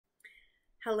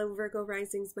Hello, Virgo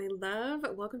risings, my love.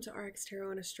 Welcome to RX Tarot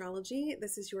and Astrology.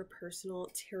 This is your personal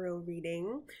tarot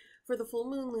reading for the full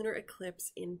moon lunar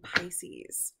eclipse in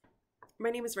Pisces.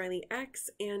 My name is Reilly X,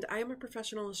 and I am a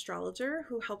professional astrologer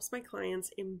who helps my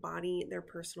clients embody their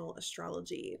personal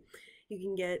astrology. You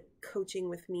can get coaching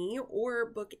with me or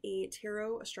book a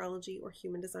tarot, astrology, or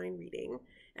human design reading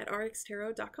at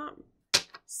rxtarot.com.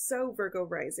 So, Virgo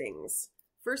risings.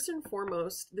 First and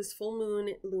foremost, this full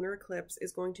moon lunar eclipse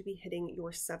is going to be hitting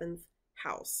your 7th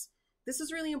house. This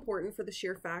is really important for the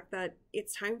sheer fact that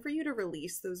it's time for you to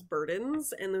release those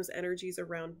burdens and those energies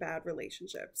around bad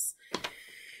relationships.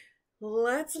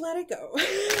 Let's let it go.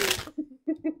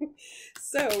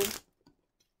 So,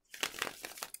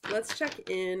 let's check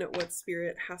in what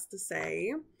Spirit has to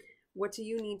say. What do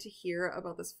you need to hear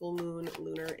about this full moon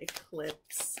lunar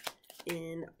eclipse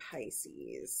in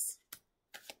Pisces?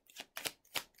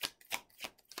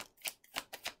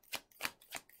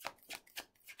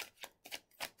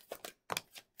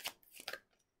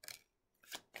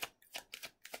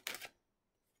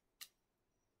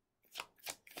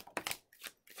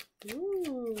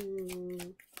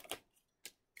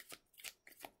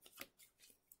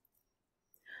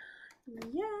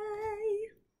 Yay!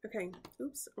 Okay,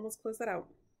 oops, almost closed that out.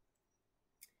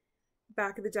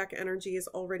 Back of the deck energy is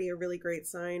already a really great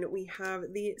sign. We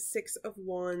have the 6 of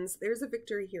Wands. There's a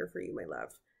victory here for you, my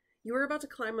love. You are about to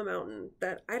climb a mountain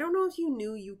that I don't know if you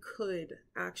knew you could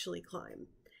actually climb.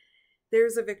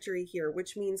 There's a victory here,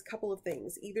 which means a couple of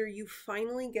things. Either you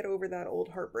finally get over that old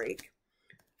heartbreak,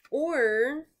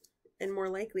 or, and more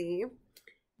likely,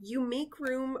 you make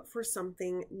room for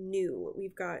something new.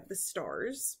 We've got the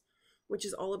stars, which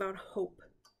is all about hope.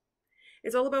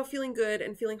 It's all about feeling good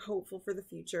and feeling hopeful for the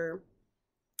future.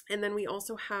 And then we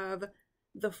also have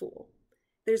the Fool.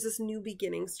 There's this new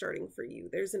beginning starting for you.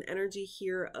 There's an energy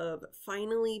here of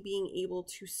finally being able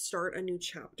to start a new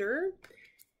chapter.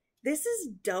 This is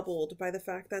doubled by the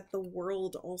fact that the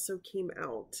World also came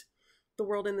out. The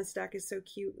World in this deck is so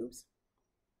cute. Oops.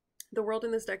 The World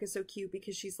in this deck is so cute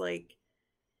because she's like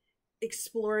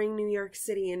exploring New York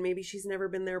City, and maybe she's never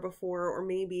been there before, or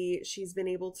maybe she's been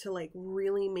able to like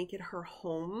really make it her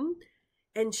home,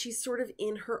 and she's sort of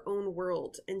in her own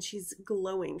world and she's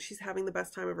glowing. She's having the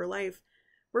best time of her life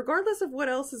regardless of what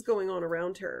else is going on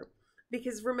around her,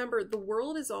 because remember, the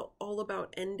world is all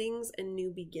about endings and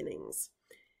new beginnings.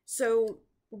 So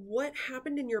what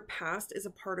happened in your past is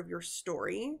a part of your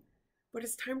story, but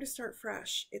it's time to start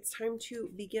fresh. It's time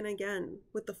to begin again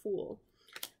with the Fool.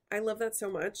 I love that so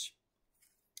much.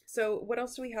 So what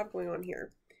else do we have going on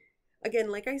here? Again,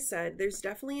 like I said, there's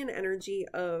definitely an energy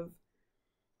of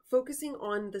focusing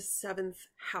on the 7th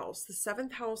house. The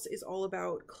 7th house is all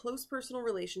about close personal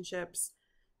relationships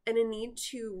and a need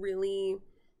to really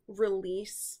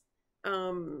release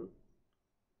the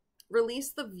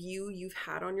view you've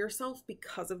had on yourself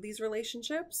because of these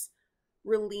relationships.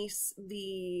 Release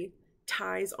the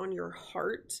ties on your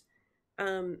heart.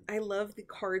 I love the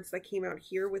cards that came out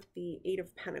here with the 8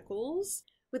 of Pentacles.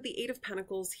 With the 8 of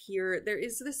Pentacles here, there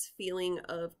is this feeling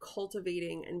of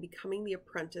cultivating and becoming the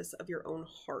apprentice of your own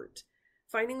heart.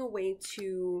 Finding a way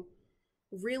to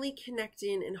really connect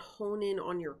in and hone in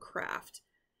on your craft.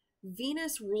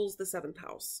 Venus rules the 7th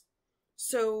house.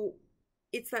 So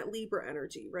it's that Libra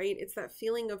energy, right? It's that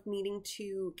feeling of needing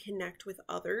to connect with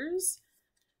others.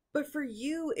 But for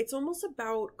you, it's almost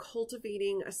about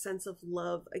cultivating a sense of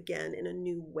love again in a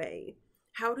new way.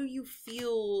 How do you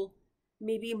feel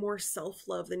maybe more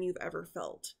self-love than you've ever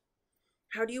felt?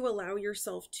 How do you allow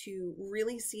yourself to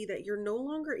really see that you're no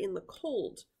longer in the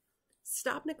cold?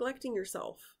 Stop neglecting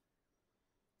yourself.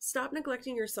 Stop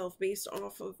neglecting yourself based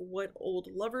off of what old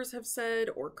lovers have said,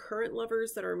 or current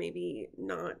lovers that are maybe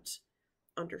not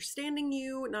understanding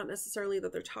you. Not necessarily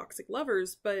that they're toxic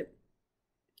lovers, but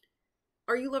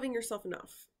are you loving yourself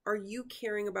enough? Are you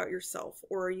caring about yourself,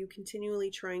 or are you continually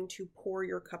trying to pour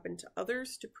your cup into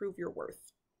others to prove your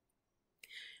worth?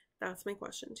 That's my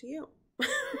question to you.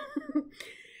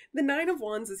 The 9 of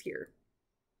Wands is here.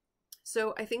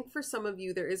 So I think for some of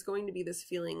you, there is going to be this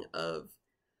feeling of,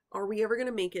 are we ever going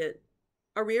to make it?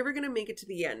 Are we ever going to make it to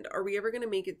the end? Are we ever going to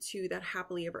make it to that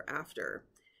happily ever after?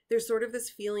 There's sort of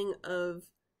this feeling of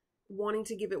wanting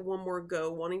to give it one more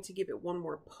go, wanting to give it one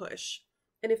more push.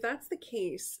 And if that's the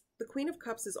case, the Queen of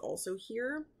Cups is also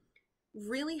here,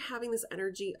 really having this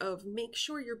energy of make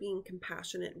sure you're being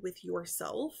compassionate with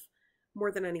yourself more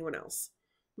than anyone else.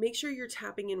 Make sure you're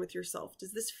tapping in with yourself.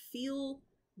 Does this feel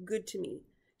good to me?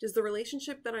 Does the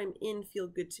relationship that I'm in feel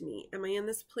good to me? Am I in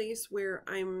this place where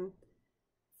I'm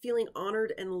feeling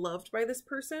honored and loved by this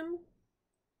person?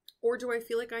 Or do I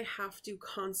feel like I have to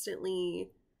constantly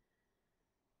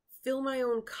fill my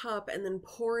own cup and then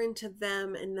pour into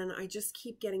them, and then I just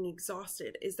keep getting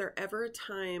exhausted? Is there ever a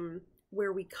time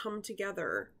where we come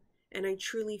together and I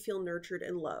truly feel nurtured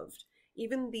and loved?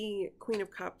 Even the Queen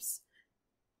of Cups,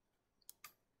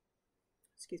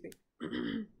 excuse me,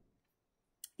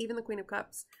 even the Queen of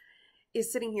Cups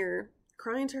is sitting here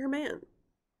crying to her man.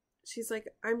 She's like,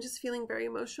 I'm just feeling very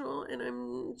emotional and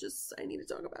I need to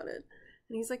talk about it.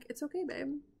 And he's like, it's okay,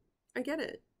 babe. I get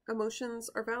it. Emotions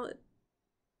are valid.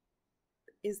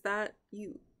 Is that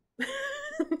you?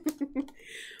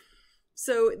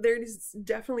 So there's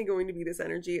definitely going to be this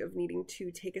energy of needing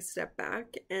to take a step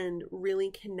back and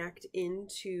really connect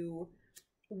into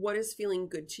what is feeling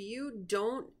good to you.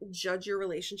 Don't judge your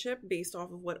relationship based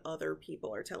off of what other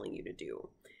people are telling you to do.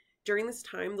 During this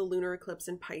time, the lunar eclipse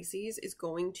in Pisces is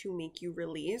going to make you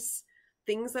release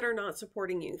things that are not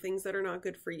supporting you, things that are not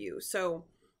good for you. So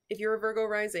if you're a Virgo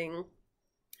rising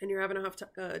and you're having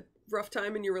a rough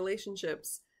time in your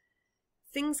relationships,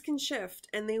 things can shift,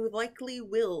 and they likely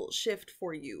will shift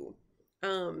for you.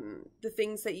 The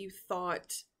things that you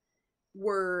thought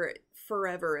were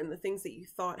forever and the things that you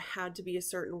thought had to be a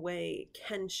certain way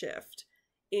can shift.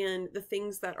 And the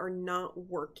things that are not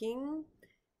working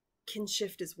can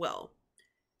shift as well.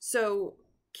 So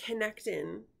connect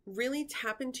in, really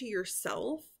tap into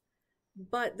yourself,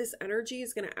 but this energy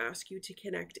is going to ask you to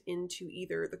connect into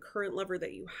either the current lover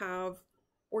that you have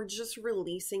or just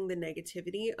releasing the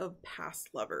negativity of past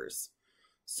lovers.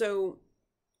 So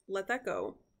let that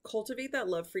go. Cultivate that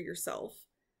love for yourself.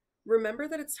 Remember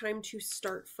that it's time to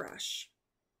start fresh.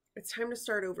 It's time to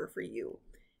start over for you.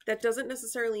 That doesn't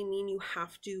necessarily mean you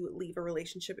have to leave a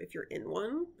relationship if you're in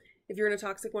one. If you're in a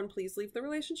toxic one, please leave the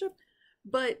relationship.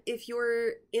 But if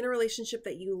you're in a relationship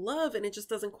that you love and it just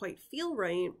doesn't quite feel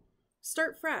right,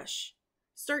 start fresh.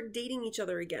 Start dating each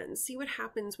other again. See what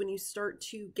happens when you start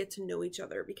to get to know each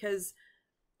other. Because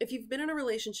if you've been in a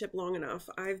relationship long enough,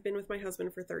 I've been with my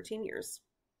husband for 13 years.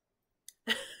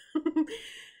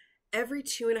 Every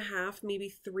 2.5, maybe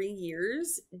 3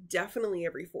 years, definitely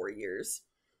every 4 years,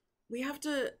 we have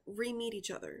to re-meet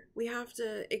each other. We have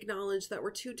to acknowledge that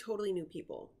we're two totally new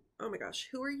people. Oh my gosh,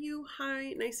 who are you?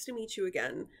 Hi, nice to meet you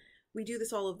again. We do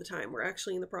this all of the time. We're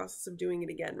actually in the process of doing it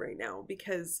again right now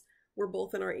because we're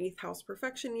both in our 8th house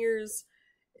perfection years.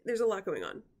 There's a lot going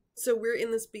on. So we're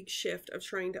in this big shift of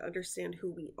trying to understand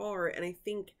who we are. And I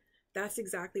think that's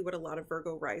exactly what a lot of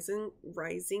Virgo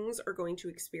risings are going to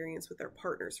experience with their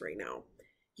partners right now.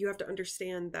 You have to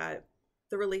understand that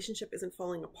the relationship isn't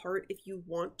falling apart. If you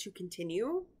want to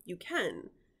continue, you can,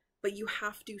 but you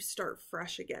have to start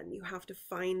fresh again. You have to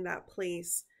find that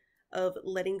place of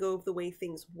letting go of the way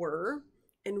things were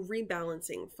and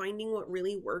rebalancing, finding what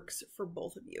really works for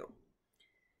both of you.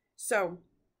 So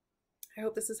I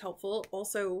hope this is helpful.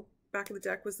 Also, back of the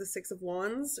deck was the 6 of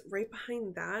Wands. Right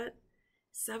behind that,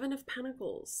 7 of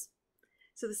Pentacles.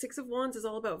 So the 6 of Wands is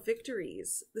all about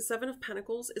victories. The 7 of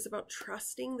Pentacles is about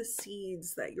trusting the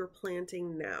seeds that you're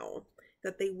planting now,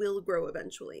 that they will grow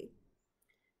eventually.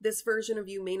 This version of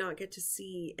you may not get to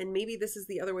see, and maybe this is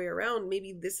the other way around.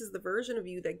 Maybe this is the version of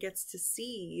you that gets to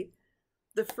see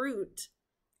the fruit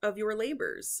of your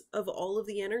labors, of all of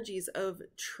the energies of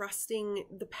trusting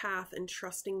the path and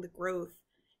trusting the growth.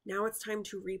 Now it's time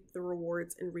to reap the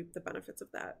rewards and reap the benefits of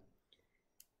that.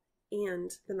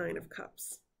 And the 9 of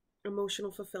Cups.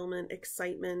 Emotional fulfillment,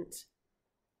 excitement,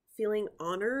 feeling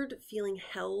honored, feeling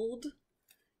held.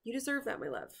 You deserve that, my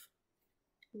love.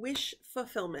 Wish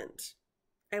fulfillment.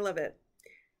 I love it.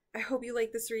 I hope you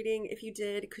liked this reading. If you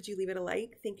did, could you leave it a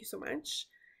like? Thank you so much.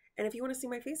 And if you want to see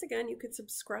my face again, you could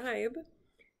subscribe.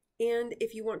 And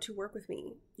if you want to work with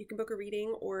me, you can book a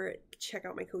reading or check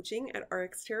out my coaching at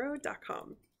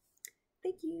rxtarot.com.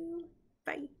 Thank you.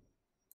 Bye.